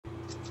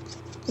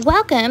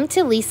Welcome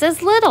to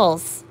Lisa's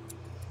Littles.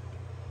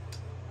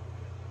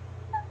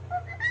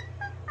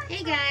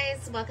 Hey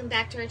guys, welcome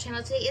back to our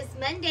channel. Today is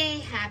Monday.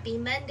 Happy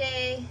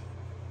Monday.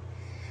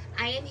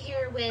 I am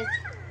here with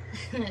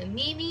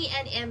Mimi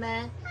and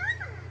Emma,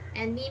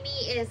 and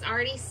Mimi is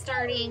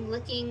already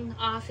looking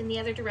off in the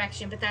other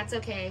direction, but that's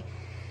okay.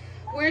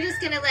 We're just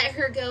gonna let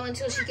her go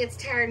until she gets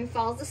tired and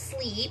falls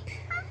asleep.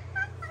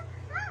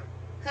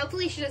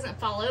 Hopefully she doesn't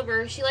fall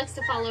over. She likes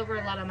to fall over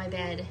a lot on my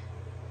bed.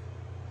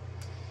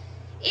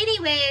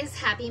 Anyways,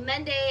 happy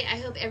Monday. I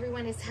hope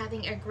everyone is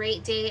having a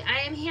great day.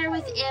 I am here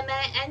with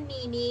Emma and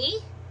Mimi,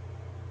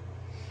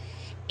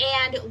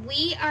 and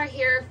we are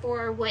here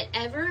for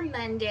Whatever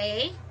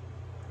Monday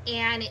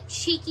and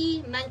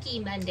Cheeky Monkey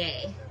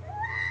Monday.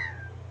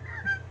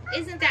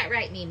 Isn't that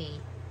right,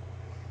 Mimi?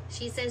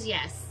 She says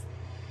yes.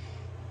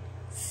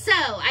 So,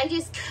 I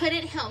just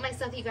couldn't help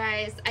myself, you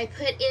guys. I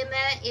put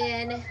Emma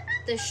in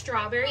the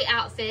strawberry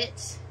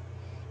outfit,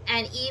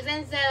 and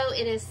even though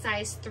it is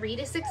size 3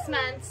 to 6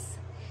 months,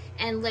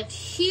 and looked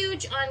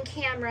huge on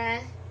camera,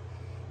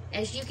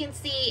 as you can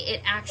see,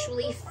 it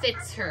actually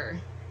fits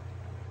her.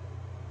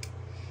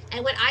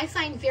 And what I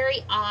find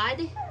very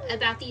odd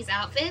about these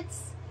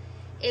outfits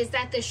is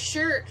that the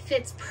shirt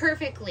fits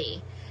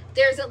perfectly.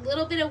 There's a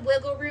little bit of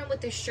wiggle room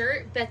with the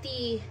shirt, but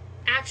the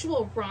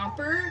actual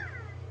romper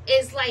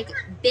is like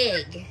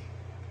big.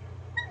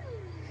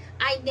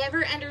 I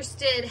never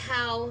understood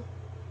how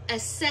a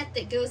set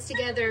that goes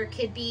together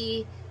could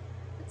be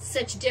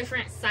such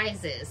different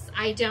sizes.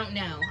 I don't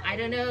know. I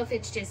don't know if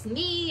it's just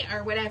me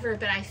or whatever,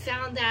 but I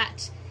found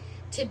that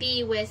to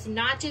be with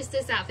not just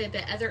this outfit,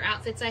 but other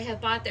outfits I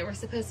have bought that were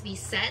supposed to be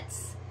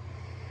sets.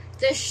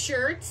 The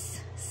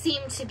shirts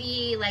seem to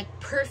be like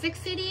perfect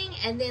fitting,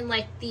 and then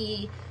like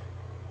the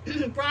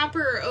romper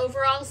or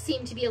overalls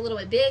seem to be a little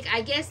bit big.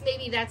 I guess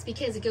maybe that's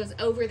because it goes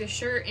over the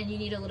shirt and you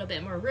need a little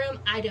bit more room.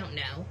 I don't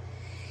know.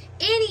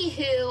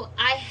 Anywho,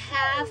 I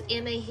have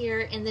Emma here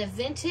in the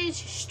vintage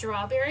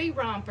strawberry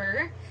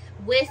romper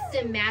with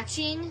the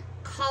matching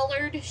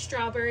collared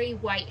strawberry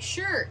white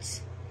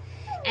shirt.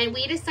 And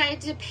we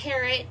decided to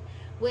pair it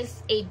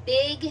with a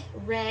big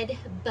red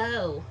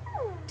bow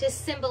to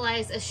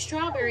symbolize a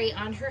strawberry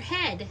on her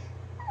head.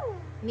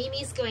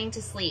 Mimi's going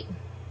to sleep.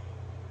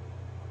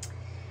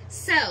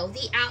 So,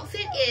 the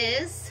outfit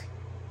is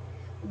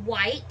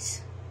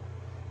white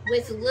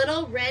with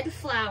little red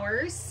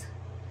flowers,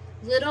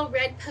 little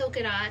red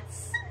polka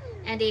dots,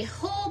 and a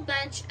whole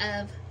bunch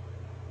of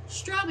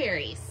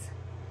strawberries.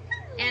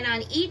 And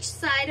on each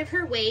side of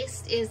her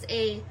waist is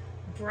a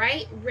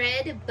bright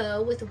red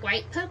bow with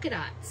white polka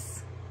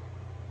dots.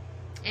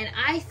 And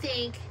I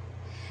think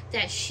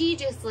that she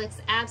just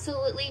looks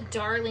absolutely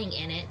darling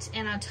in it.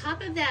 And on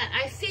top of that,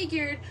 I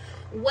figured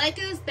what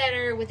goes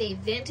better with a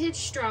vintage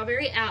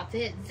strawberry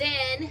outfit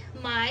than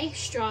my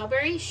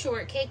strawberry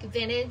shortcake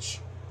vintage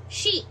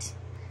sheet.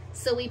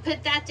 So we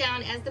put that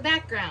down as the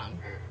background.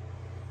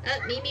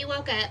 Oh, Mimi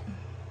woke up.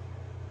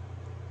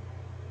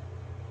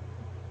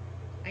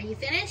 Are you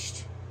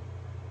finished?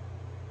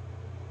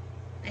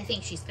 I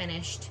think she's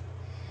finished.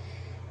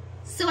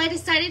 So I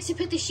decided to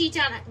put the sheet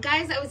down.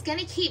 Guys, I was going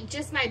to keep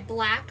just my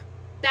black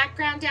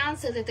background down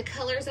so that the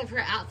colors of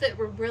her outfit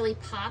would really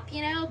pop,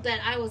 you know, but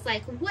I was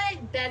like,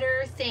 what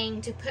better thing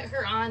to put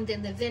her on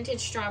than the vintage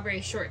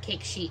strawberry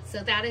shortcake sheet?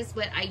 So that is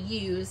what I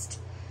used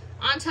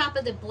on top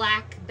of the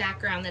black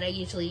background that I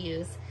usually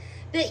use.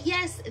 But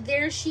yes,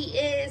 there she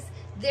is.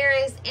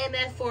 There is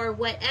Emma for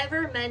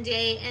Whatever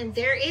Monday, and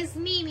there is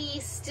Mimi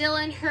still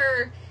in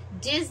her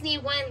Disney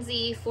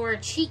onesie for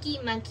Cheeky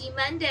Monkey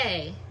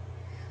Monday.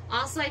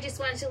 Also, I just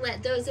wanted to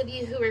let those of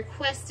you who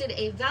requested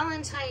a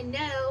Valentine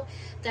know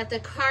that the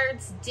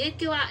cards did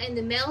go out in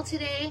the mail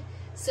today,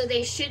 so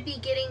they should be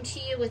getting to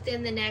you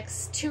within the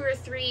next 2 or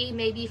 3,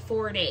 maybe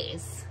 4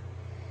 days.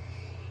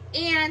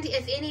 And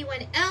if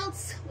anyone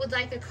else would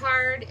like a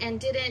card and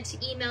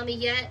didn't email me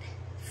yet,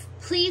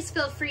 please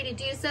feel free to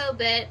do so,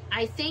 but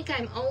I think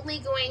I'm only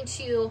going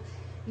to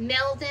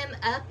mail them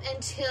up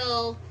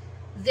until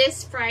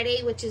this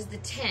Friday, which is the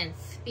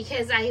 10th,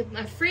 because I'm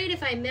afraid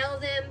if I mail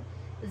them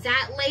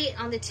that late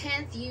on the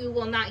 10th, you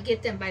will not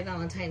get them by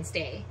Valentine's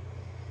Day.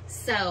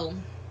 So,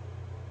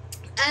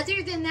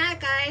 other than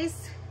that,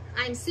 guys,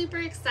 I'm super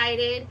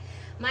excited.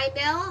 My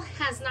mail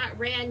has not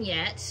ran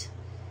yet.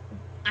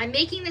 I'm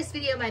making this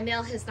video, my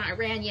mail has not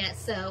ran yet,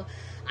 so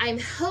I'm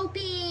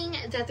hoping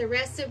that the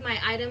rest of my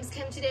items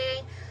come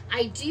today.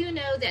 I do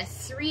know that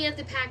 3 of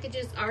the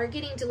packages are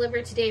getting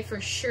delivered today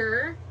for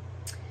sure,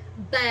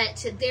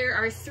 but there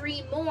are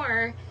 3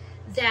 more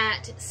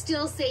that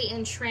still say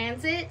in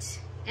transit,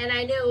 and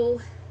I know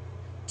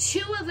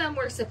 2 of them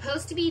were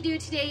supposed to be due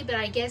today, but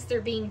I guess they're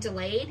being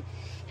delayed,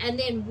 and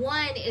then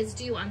 1 is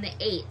due on the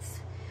 8th.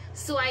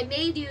 So I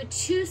may do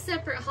 2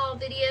 separate haul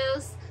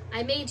videos.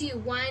 I may do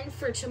one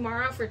for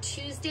tomorrow for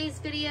Tuesday's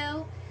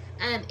video.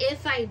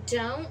 If I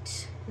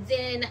don't,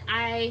 then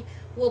I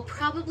will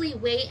probably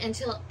wait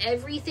until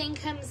everything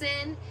comes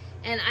in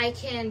and I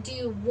can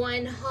do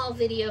one haul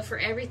video for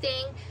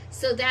everything.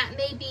 So that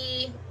may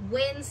be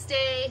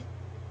Wednesday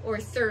or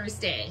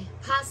Thursday,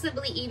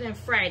 possibly even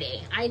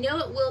Friday. I know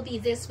it will be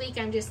this week.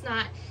 I'm just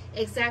not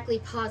exactly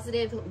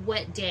positive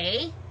what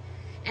day.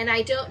 And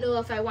I don't know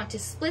if I want to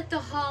split the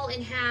haul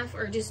in half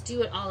or just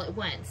do it all at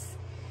once.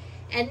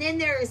 And then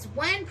there is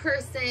one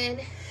person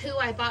who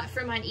I bought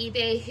from on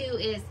eBay who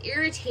is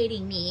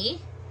irritating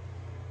me.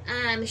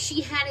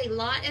 She had a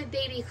lot of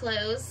baby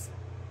clothes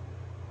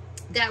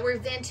that were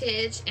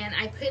vintage, and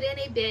I put in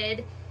a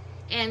bid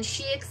and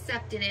she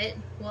accepted it.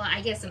 Well,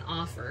 I guess an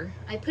offer.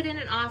 I put in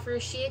an offer,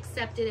 she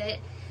accepted it.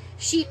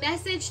 She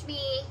messaged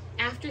me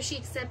after she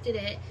accepted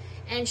it,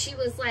 and she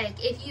was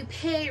like, if you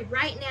pay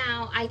right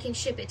now, I can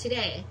ship it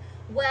today.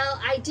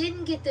 Well, I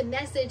didn't get the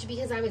message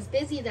because I was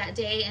busy that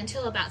day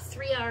until about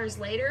 3 hours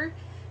later.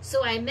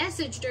 So I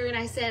messaged her and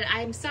I said,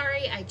 I'm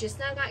sorry, I just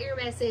now got your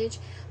message.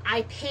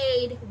 I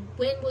paid.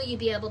 When will you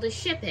be able to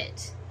ship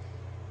it?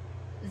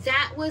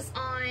 That was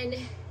on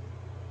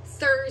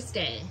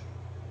Thursday.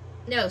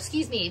 No,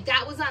 excuse me.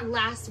 That was on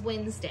last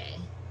Wednesday.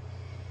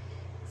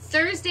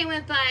 Thursday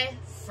went by.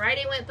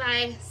 Friday went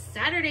by.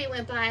 Saturday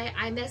went by.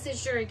 I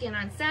messaged her again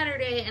on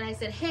Saturday and I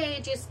said, hey,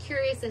 just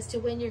curious as to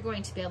when you're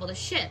going to be able to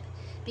ship.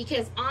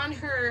 Because on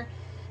her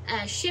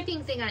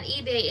shipping thing on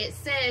eBay, it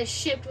says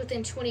shipped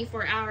within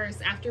 24 hours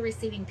after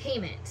receiving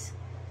payment.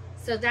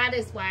 So that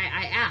is why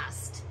I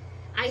asked.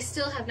 I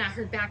still have not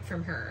heard back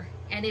from her,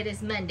 and it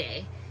is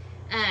Monday.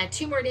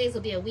 2 more days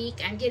will be a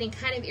week. I'm getting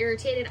kind of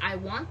irritated. I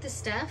want the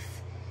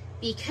stuff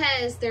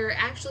because there are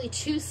actually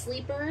 2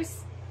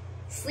 sleepers,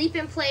 sleep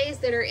and plays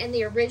that are in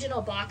the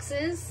original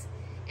boxes,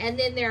 and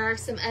then there are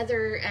some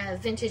other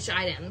vintage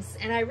items.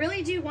 And I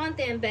really do want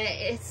them, but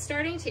it's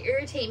starting to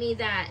irritate me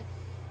that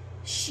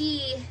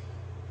she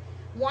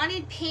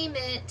wanted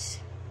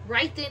payment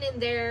right then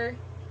and there,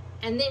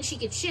 and then she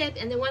could ship,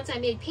 and then once I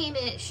made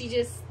payment, she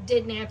just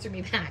didn't answer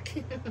me back.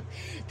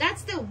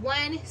 That's the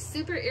one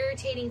super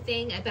irritating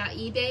thing about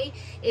eBay,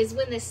 is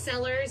when the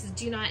sellers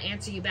do not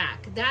answer you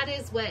back. That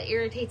is what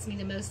irritates me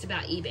the most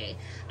about eBay.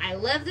 I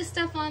love the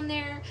stuff on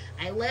there.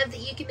 I love that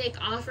you can make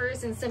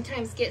offers and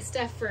sometimes get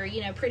stuff for,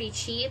 you know, pretty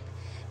cheap.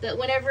 But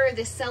whenever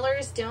the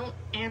sellers don't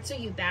answer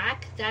you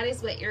back, that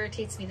is what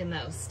irritates me the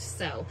most.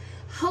 So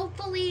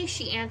hopefully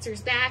she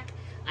answers back.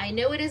 I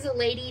know it is a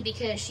lady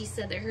because she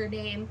said that her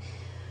name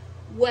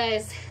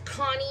was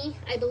Connie,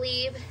 I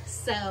believe.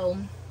 So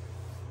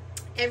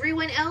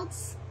everyone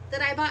else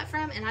that I bought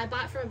from, and I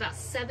bought from about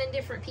 7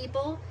 different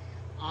people,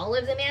 all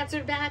of them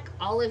answered back.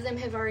 All of them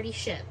have already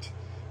shipped.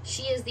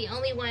 She is the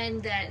only one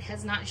that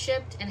has not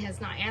shipped and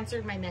has not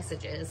answered my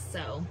messages.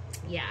 So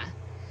yeah,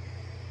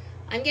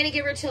 I'm going to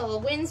give her till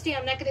Wednesday.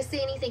 I'm not going to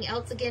say anything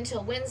else again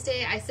till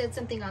Wednesday. I said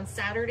something on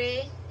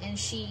Saturday and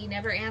she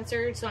never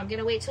answered. So I'm going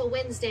to wait till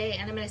Wednesday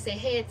and I'm going to say,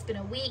 hey, it's been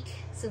a week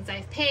since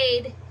I've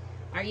paid.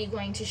 Are you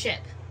going to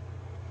ship?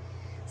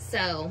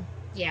 So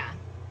yeah,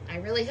 I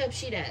really hope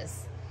she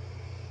does.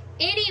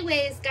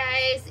 Anyways,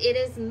 guys, it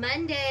is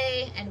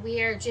Monday and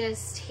we are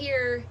just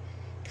here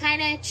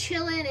kind of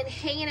chilling and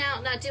hanging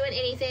out, not doing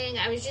anything.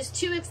 I was just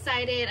too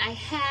excited. I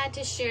had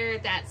to share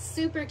that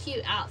super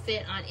cute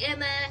outfit on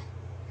Emma.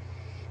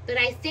 But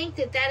I think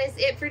that that is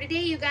it for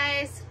today, you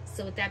guys.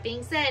 So with that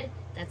being said,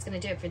 that's going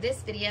to do it for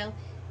this video.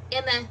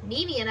 Emma,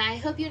 Mimi, and I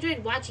hope you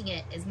enjoyed watching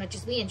it as much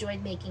as we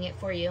enjoyed making it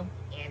for you.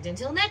 And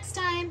until next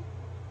time,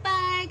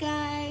 bye,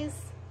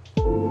 guys.